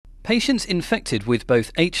Patients infected with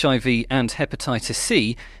both HIV and hepatitis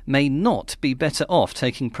C may not be better off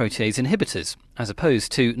taking protease inhibitors, as opposed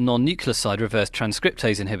to non-nucleoside reverse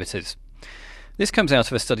transcriptase inhibitors. This comes out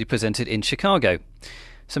of a study presented in Chicago.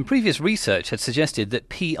 Some previous research had suggested that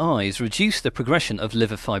PIs reduce the progression of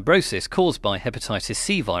liver fibrosis caused by hepatitis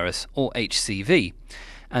C virus, or HCV,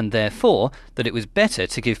 and therefore that it was better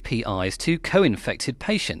to give PIs to co-infected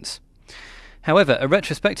patients. However, a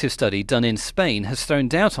retrospective study done in Spain has thrown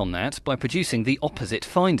doubt on that by producing the opposite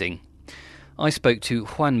finding. I spoke to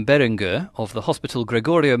Juan Berenguer of the Hospital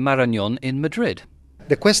Gregorio Marañón in Madrid.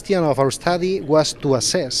 The question of our study was to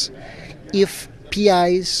assess if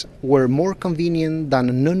PIs were more convenient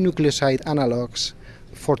than non-nucleoside analogues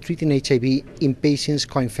for treating HIV in patients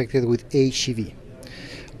co-infected with HCV,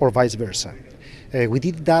 or vice versa. We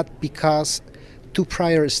did that because two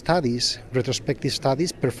prior studies, retrospective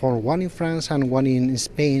studies, performed one in France and one in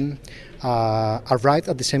Spain, arrived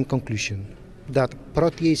at the same conclusion, that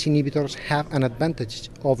protease inhibitors have an advantage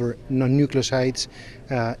over non-nucleosides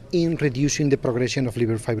in reducing the progression of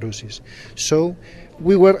liver fibrosis. So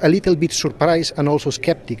we were a little bit surprised and also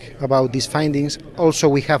skeptic about these findings. Also,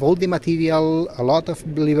 we have all the material, a lot of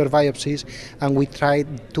liver biopsies, and we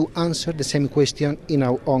tried to answer the same question in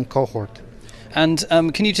our own cohort. And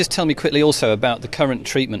can you just tell me quickly also about the current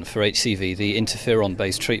treatment for HCV, the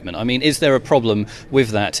interferon-based treatment? I mean, is there a problem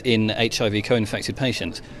with that in HIV co-infected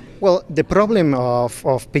patients? Well, the problem of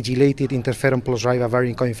pegylated interferon plus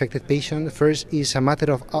ribavirin co-infected patients first is a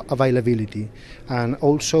matter of availability and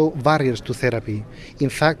also barriers to therapy. In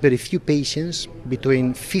fact, very few patients,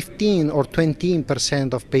 between 15 or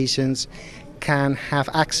 20% of patients, can have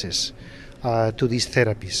access to these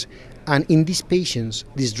therapies. And in these patients,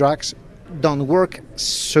 these drugs don't work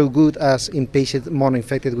so good as in patients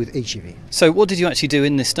mono-infected with HIV. So what did you actually do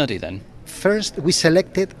in this study then? First, we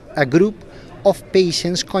selected a group of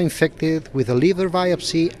patients co-infected with a liver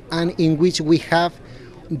biopsy and in which we have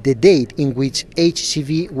the date in which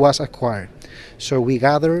HCV was acquired. So we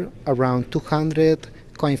gathered around 200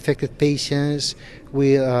 co-infected patients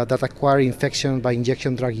that acquire infection by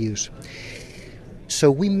injection drug use. So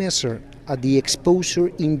we measure the exposure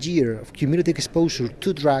in year of cumulative exposure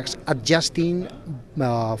to drugs, adjusting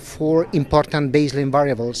for important baseline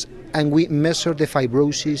variables, and we measure the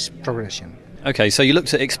fibrosis progression. Okay, so you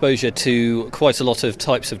looked at exposure to quite a lot of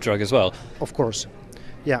types of drug as well? Of course.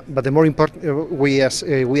 Yeah, but the more important, we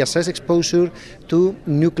assess exposure to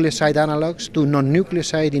nucleoside analogues, to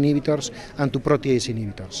non-nucleoside inhibitors, and to protease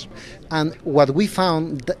inhibitors. And what we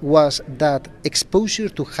found was that exposure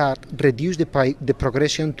to HART reduced the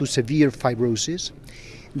progression to severe fibrosis,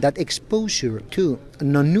 that exposure to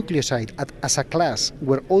non-nucleoside as a class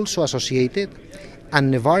were also associated,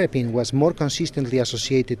 and nevirapine was more consistently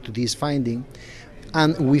associated to this finding,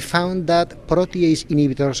 and we found that protease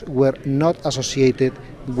inhibitors were not associated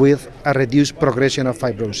with a reduced progression of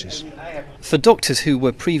fibrosis. For doctors who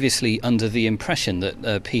were previously under the impression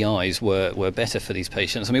that PIs were better for these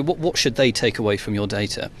patients, I mean, what should they take away from your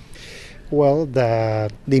data? Well, the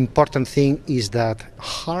important thing is that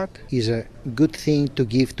HART is a good thing to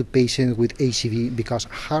give to patients with HCV because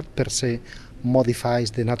HART per se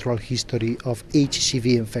modifies the natural history of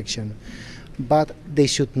HCV infection. But they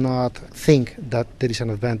should not think that there is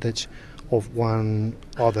an advantage of one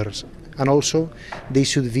others. And also, they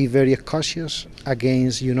should be very cautious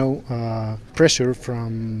against, pressure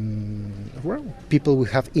from people who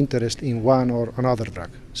have interest in one or another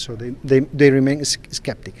drug. So they remain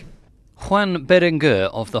skeptic. Juan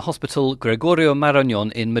Berenguer of the Hospital Gregorio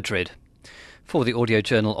Marañón in Madrid. For the Audio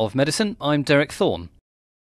Journal of Medicine, I'm Derek Thorne.